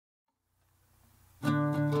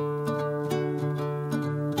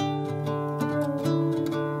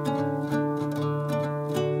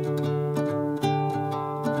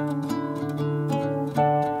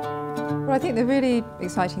think the really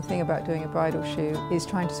exciting thing about doing a bridal shoot is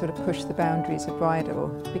trying to sort of push the boundaries of bridal.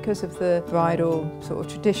 Because of the bridal sort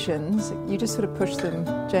of traditions, you just sort of push them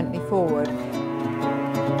gently forward.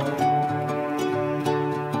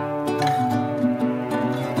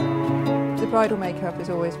 The bridal makeup is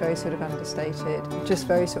always very sort of understated, just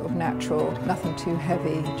very sort of natural, nothing too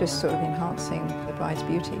heavy, just sort of enhancing the bride's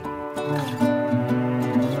beauty.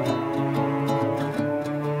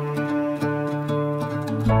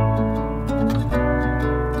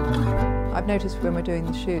 I've noticed when we're doing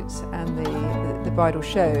the shoots and the bridal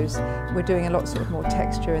shows, we're doing a lot sort of more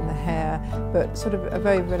texture in the hair, but sort of a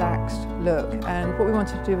very relaxed look. And what we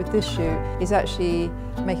wanted to do with this shoot is actually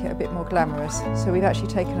make it a bit more glamorous. So we've actually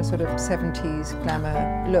taken a sort of 70s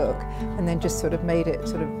glamour look and then just sort of made it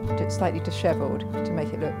sort of slightly dishevelled to make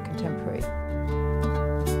it look contemporary.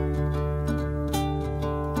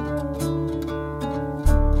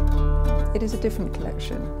 It is a different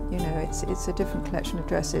collection, you know, it's a different collection of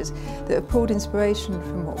dresses that have pulled inspiration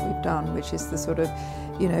from what we've done, which is the sort of,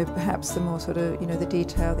 you know, perhaps the more sort of, you know, the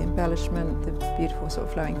detail, the embellishment, the beautiful sort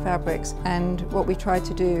of flowing fabrics. And what we try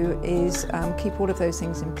to do is keep all of those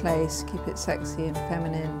things in place, keep it sexy and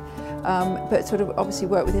feminine, but sort of obviously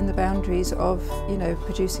work within the boundaries of, you know,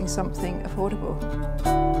 producing something affordable.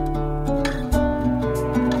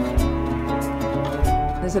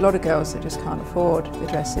 There's a lot of girls that just can't afford the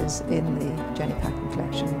dresses in the Jenny Packham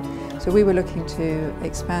collection. So we were looking to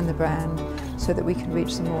expand the brand so that we can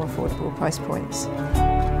reach some more affordable price points.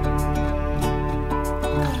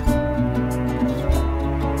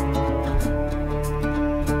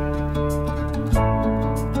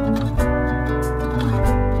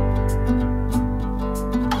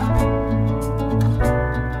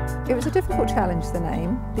 It was a difficult challenge, the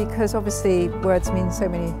name, because obviously words mean so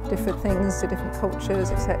many different things to different cultures,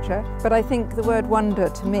 etc. But I think the word wonder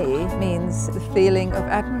to me means the feeling of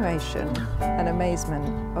admiration and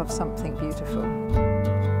amazement of something beautiful.